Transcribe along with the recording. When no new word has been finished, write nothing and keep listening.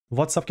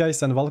What's up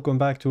guys, and welcome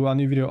back to a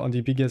new video on the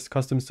biggest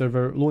custom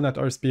server, Lunite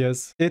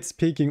RSPS. It's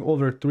peaking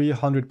over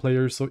 300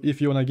 players, so if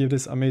you wanna give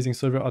this amazing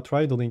server a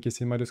try, the link is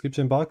in my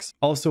description box.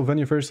 Also, when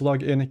you first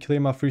log in,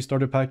 claim a free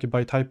starter pack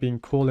by typing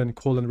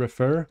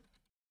 ::refer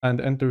and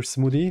enter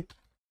Smoothie.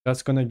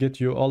 That's gonna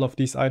get you all of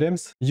these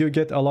items. You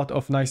get a lot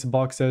of nice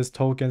boxes,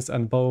 tokens,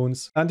 and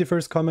bones. And the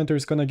first commenter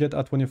is gonna get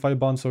a 25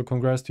 bond, so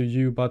congrats to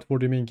you. But for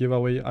the main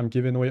giveaway, I'm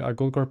giving away a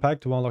gold core pack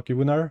to one lucky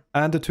winner.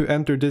 And to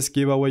enter this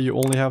giveaway, you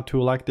only have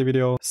to like the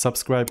video,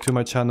 subscribe to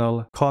my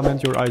channel,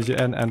 comment your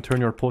IGN, and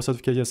turn your post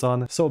notifications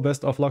on. So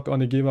best of luck on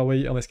the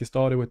giveaway, and let's get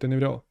started with the new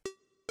video.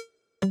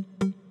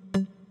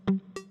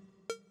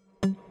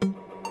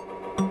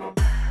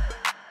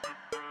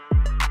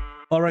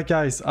 Alright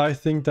guys, I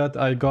think that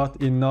I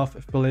got enough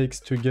flakes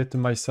to get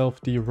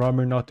myself the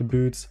Rammer Nut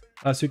boots.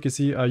 As you can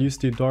see, I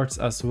used the darts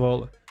as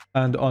well.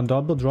 And on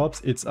double drops,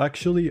 it's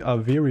actually a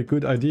very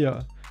good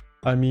idea.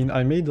 I mean,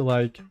 I made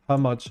like, how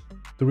much?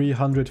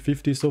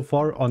 350 so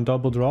far on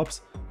double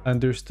drops.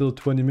 And there's still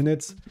 20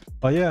 minutes.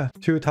 But yeah,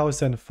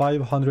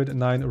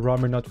 2509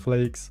 Rammer Nut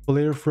flakes.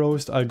 Flare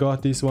Frost, I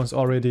got these ones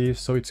already.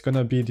 So it's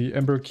gonna be the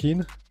Ember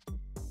Keen.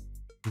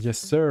 Yes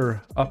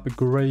sir,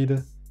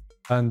 upgrade.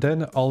 And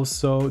then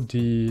also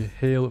the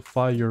Hail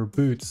Fire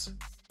boots.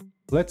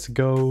 Let's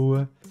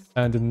go.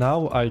 And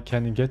now I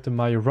can get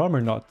my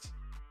Rammer Nut.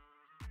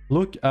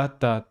 Look at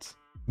that.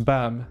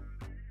 Bam.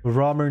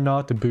 Rammer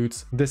Nut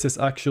boots. This is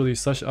actually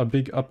such a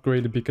big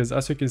upgrade because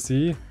as you can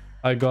see,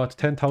 I got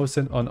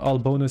 10,000 on all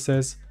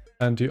bonuses.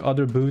 And the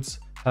other boots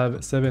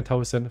have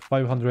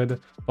 7,500.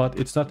 But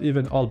it's not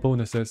even all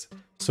bonuses.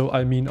 So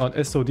I mean on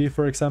SOD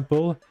for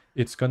example,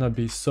 it's gonna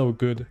be so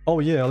good. Oh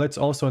yeah, let's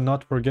also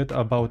not forget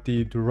about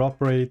the drop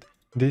rate.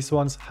 These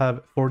ones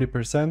have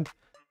 40%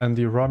 and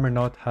the Rammer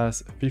Nut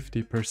has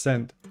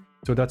 50%.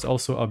 So that's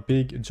also a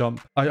big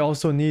jump. I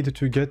also need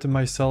to get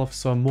myself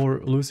some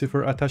more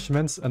Lucifer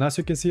attachments. And as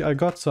you can see, I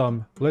got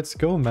some. Let's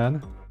go,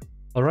 man.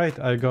 Alright,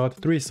 I got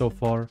 3 so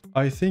far.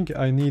 I think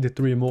I need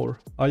 3 more.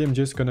 I am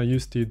just gonna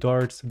use the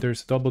darts.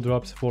 There's double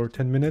drops for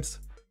 10 minutes.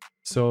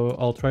 So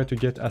I'll try to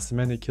get as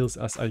many kills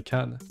as I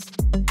can.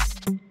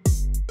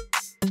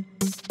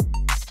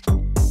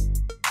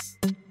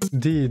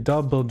 The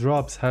double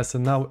drops has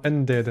now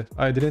ended.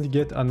 I didn't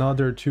get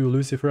another 2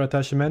 Lucifer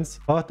attachments,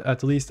 but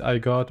at least I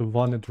got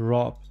 1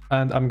 drop.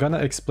 And I'm gonna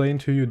explain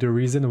to you the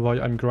reason why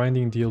I'm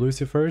grinding the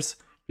Lucifers,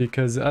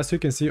 because as you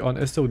can see on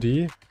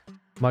SOD,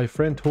 my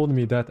friend told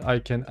me that I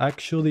can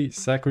actually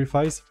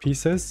sacrifice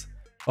pieces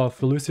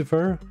of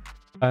Lucifer,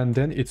 and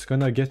then it's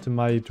gonna get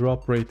my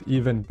drop rate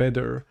even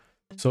better.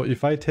 So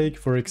if I take,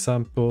 for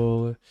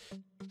example,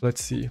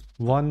 let's see,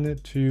 1,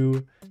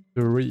 2,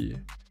 3.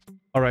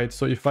 Alright,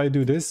 so if I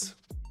do this,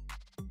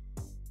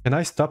 can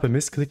I stop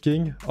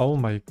misclicking? Oh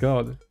my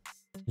god.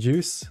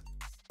 Use?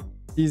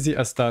 Easy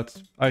as that.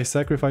 I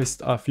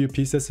sacrificed a few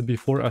pieces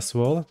before as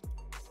well.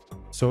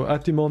 So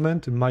at the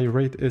moment, my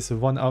rate is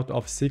 1 out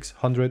of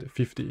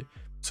 650.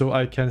 So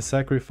I can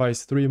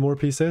sacrifice 3 more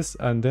pieces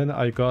and then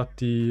I got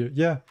the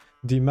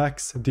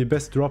max, the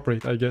best drop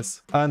rate, I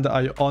guess. And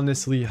I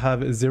honestly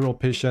have 0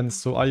 patience,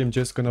 so I am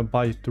just gonna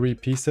buy 3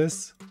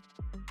 pieces.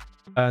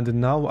 And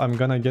now I'm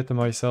gonna get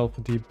myself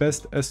the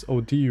best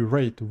SOD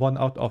rate, 1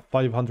 out of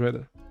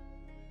 500.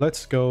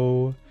 Let's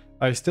go.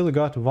 I still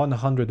got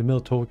 100 mil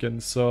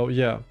tokens, so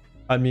yeah.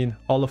 I mean,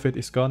 all of it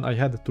is gone. I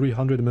had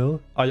 300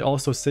 mil. I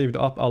also saved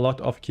up a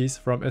lot of keys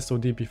from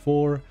SOD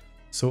before,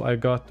 so I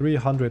got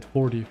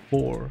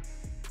 344.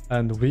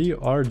 And we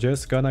are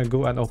just gonna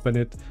go and open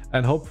it.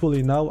 And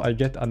hopefully now I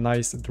get a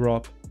nice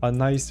drop, a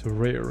nice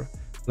rare.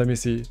 Let me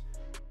see.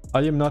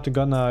 I am not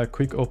gonna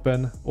quick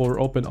open or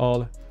open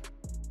all.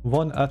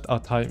 1 at a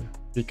time,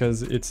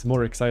 because it's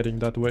more exciting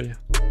that way.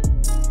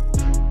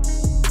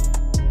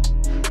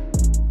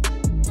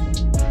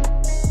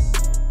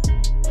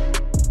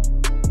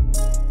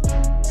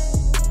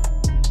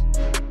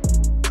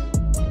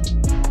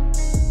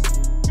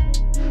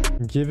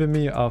 Give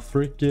me a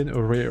freaking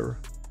rare.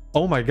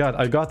 Oh my god,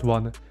 I got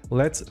one.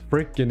 Let's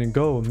freaking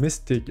go,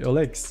 Mystic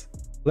Legs.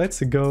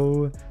 Let's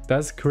go.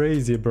 That's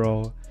crazy,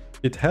 bro.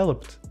 It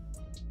helped.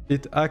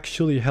 It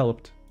actually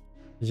helped.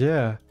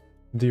 Yeah.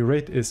 The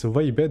rate is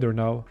way better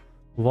now.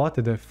 What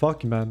the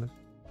fuck, man?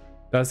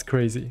 That's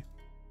crazy.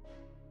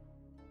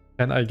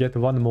 Can I get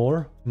 1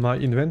 more? My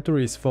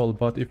inventory is full,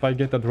 but if I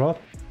get a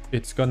drop,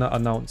 it's gonna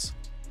announce.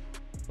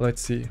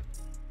 Let's see.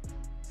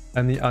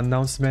 Any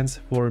announcements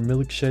for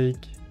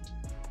Milkshake?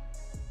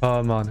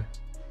 Come on.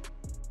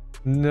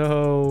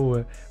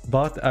 No,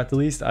 but at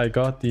least I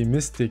got the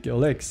Mystic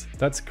Legs.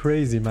 That's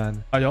crazy,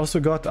 man. I also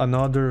got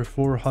another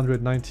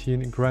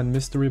 419 Grand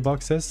Mystery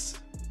boxes.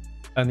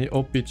 Any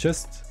OP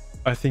chest?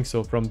 I think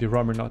so, from the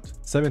Rammer Nut.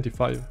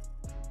 75.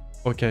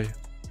 Okay.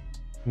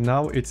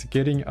 Now it's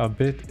getting a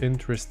bit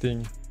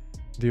interesting.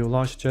 The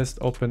launch chest,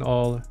 open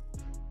all.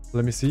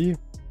 Let me see.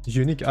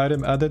 Unique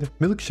item added.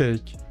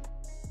 Milkshake.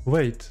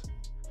 Wait.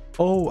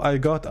 Oh, I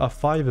got a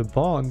 5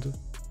 bond.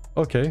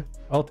 Okay,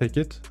 I'll take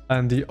it.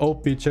 And the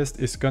OP chest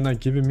is gonna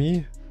give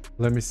me,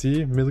 let me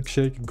see,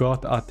 Milkshake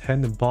got a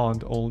 10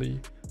 bond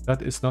only.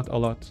 That is not a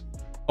lot.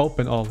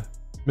 Open all.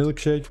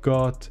 Milkshake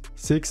got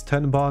 6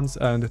 10 bonds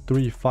and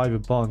 3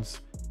 5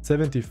 bonds.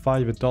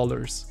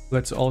 $75.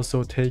 Let's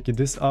also take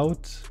this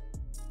out.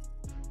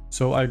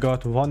 So I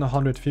got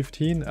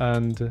 115,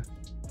 and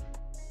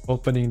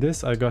opening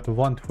this I got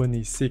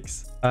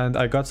 126, and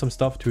I got some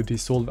stuff to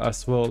dissolve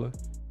as well.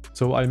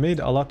 So I made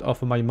a lot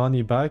of my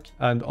money back,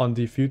 and on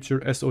the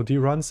future SOD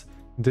runs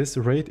this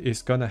raid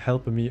is gonna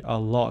help me a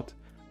lot.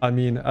 I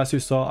mean, as you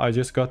saw, I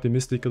just got the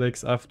Mystic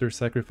Legs after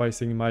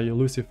sacrificing my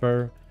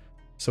Lucifer,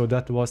 so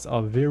that was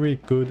a very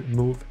good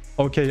move.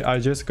 Okay, I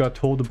just got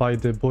told by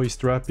the boy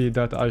Strappy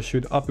that I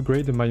should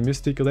upgrade my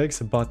Mystic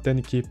Legs but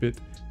then keep it,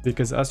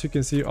 because as you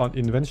can see on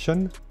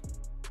invention,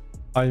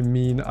 I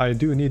mean, I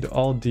do need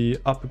all the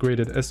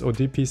upgraded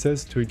SOD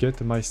pieces to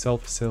get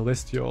myself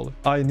Celestial.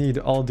 I need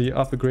all the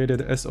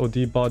upgraded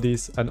SOD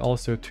bodies and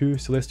also 2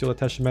 Celestial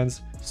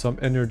attachments, some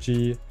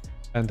energy,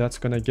 and that's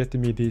gonna get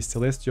me the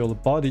Celestial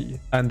body.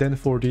 And then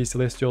for the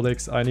Celestial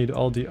legs, I need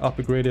all the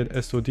upgraded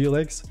SOD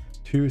legs,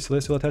 2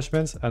 Celestial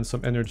attachments, and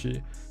some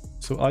energy.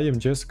 So I am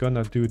just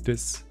gonna do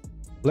this.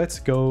 Let's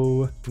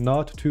go.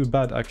 Not too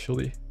bad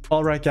actually.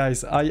 Alright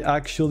guys, I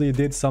actually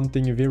did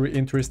something very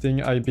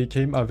interesting. I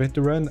became a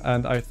veteran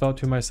and I thought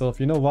to myself,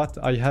 you know what,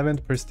 I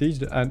haven't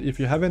prestiged, and if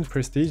you haven't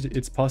prestiged,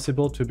 it's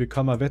possible to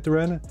become a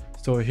veteran.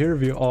 So here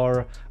we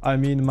are. I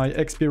mean, my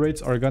XP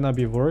rates are gonna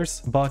be worse,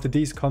 but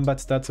these combat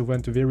stats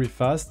went very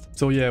fast.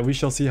 So yeah, we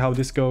shall see how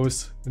this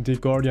goes. The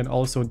Guardian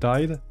also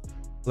died.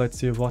 Let's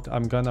see what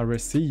I'm gonna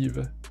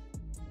receive.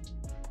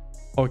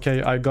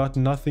 Okay, I got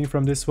nothing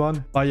from this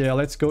one. But yeah,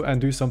 let's go and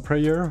do some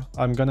prayer.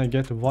 I'm gonna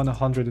get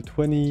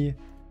 120.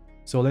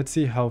 So let's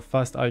see how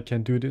fast I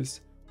can do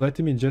this. Let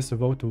me just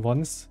vote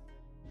once.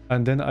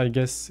 And then I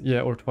guess,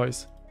 yeah, or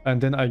twice. And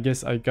then I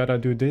guess I gotta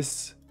do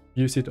this.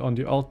 Use it on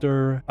the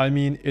altar. I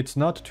mean, it's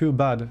not too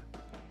bad.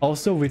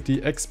 Also with the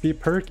XP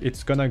perk,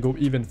 it's gonna go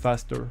even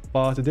faster.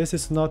 But this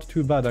is not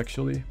too bad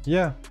actually.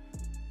 Yeah.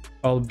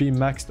 I'll be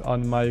maxed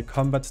on my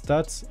combat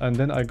stats, and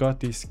then I got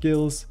these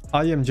skills.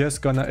 I am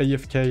just gonna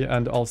AFK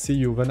and I'll see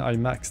you when I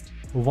maxed.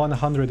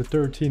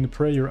 113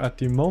 prayer at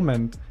the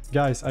moment.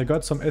 Guys, I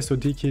got some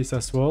SOD keys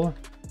as well.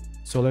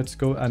 So let's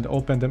go and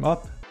open them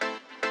up.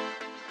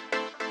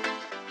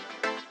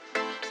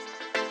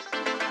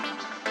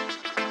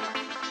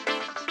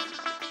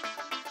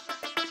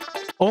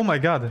 Oh my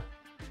god.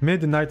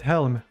 Midnight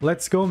Helm.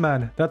 Let's go,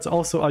 man. That's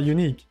also a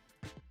unique.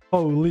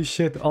 Holy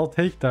shit, I'll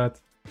take that.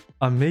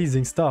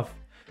 Amazing stuff.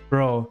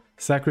 Bro,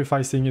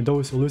 sacrificing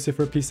those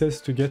Lucifer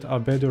pieces to get a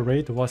better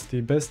rate was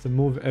the best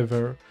move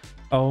ever.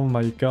 Oh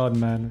my god,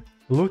 man.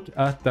 Look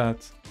at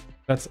that.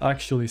 That's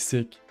actually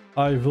sick.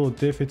 I will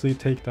definitely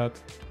take that.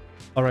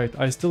 Alright,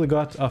 I still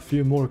got a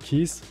few more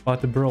keys,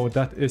 but bro,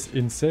 that is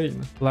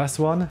insane. Last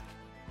one.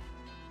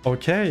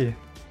 Okay.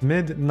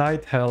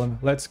 Midnight Helm.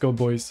 Let's go,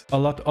 boys. A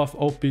lot of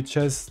OP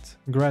chests,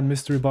 grand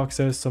mystery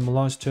boxes, some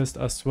launch chests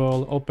as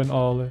well. Open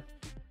all.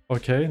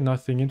 Okay,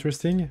 nothing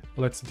interesting.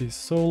 Let's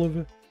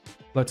dissolve.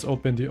 Let's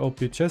open the OP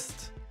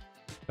chest.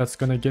 That's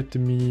gonna get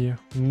me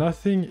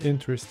nothing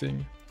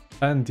interesting.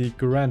 And the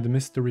grand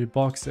mystery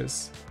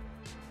boxes.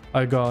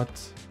 I got...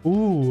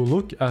 Ooh,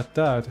 look at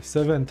that.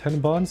 7 10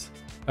 bonds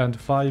and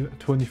 5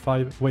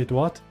 25... Wait,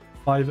 what?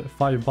 5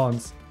 5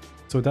 bonds.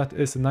 So that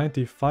is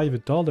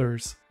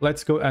 $95.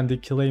 Let's go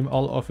and claim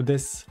all of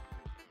this.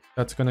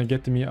 That's gonna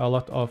get me a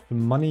lot of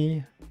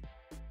money.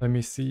 Let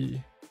me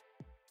see.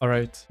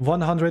 Alright,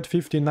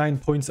 159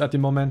 points at the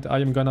moment. I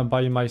am gonna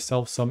buy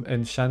myself some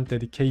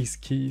enchanted case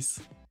keys.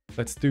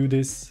 Let's do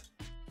this.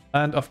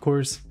 And of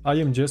course, I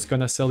am just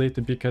gonna sell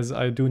it because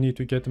I do need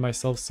to get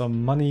myself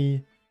some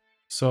money.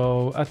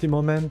 So at the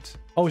moment...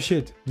 Oh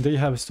shit, they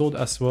have sold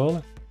as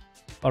well.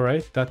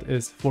 Alright, that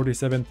is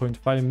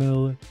 47.5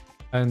 mil.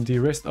 And the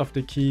rest of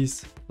the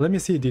keys... Let me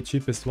see the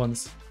cheapest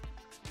ones.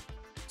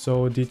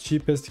 So the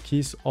cheapest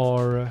keys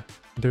are...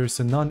 There's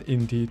none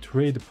in the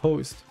trade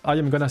post. I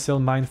am gonna sell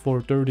mine for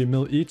 30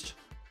 mil each.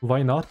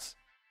 Why not?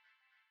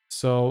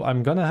 So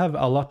I'm gonna have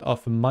a lot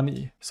of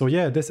money. So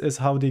yeah, this is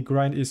how the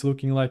grind is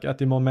looking like at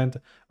the moment.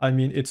 I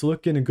mean, it's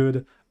looking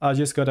good. I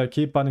just gotta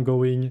keep on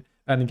going.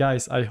 And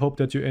guys, I hope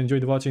that you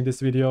enjoyed watching this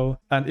video.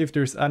 And if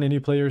there's any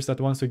new players that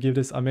wants to give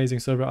this amazing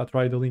server a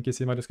try, the link is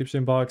in my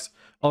description box.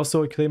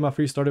 Also, claim a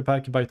free starter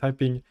pack by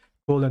typing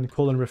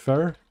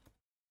 ::refer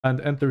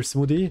and enter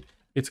Smoothie.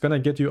 It's gonna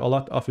get you a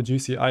lot of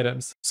juicy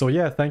items. So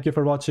yeah, thank you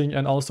for watching,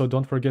 and also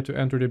don't forget to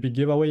enter the big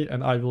giveaway,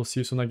 and I will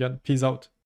see you soon again. Peace out.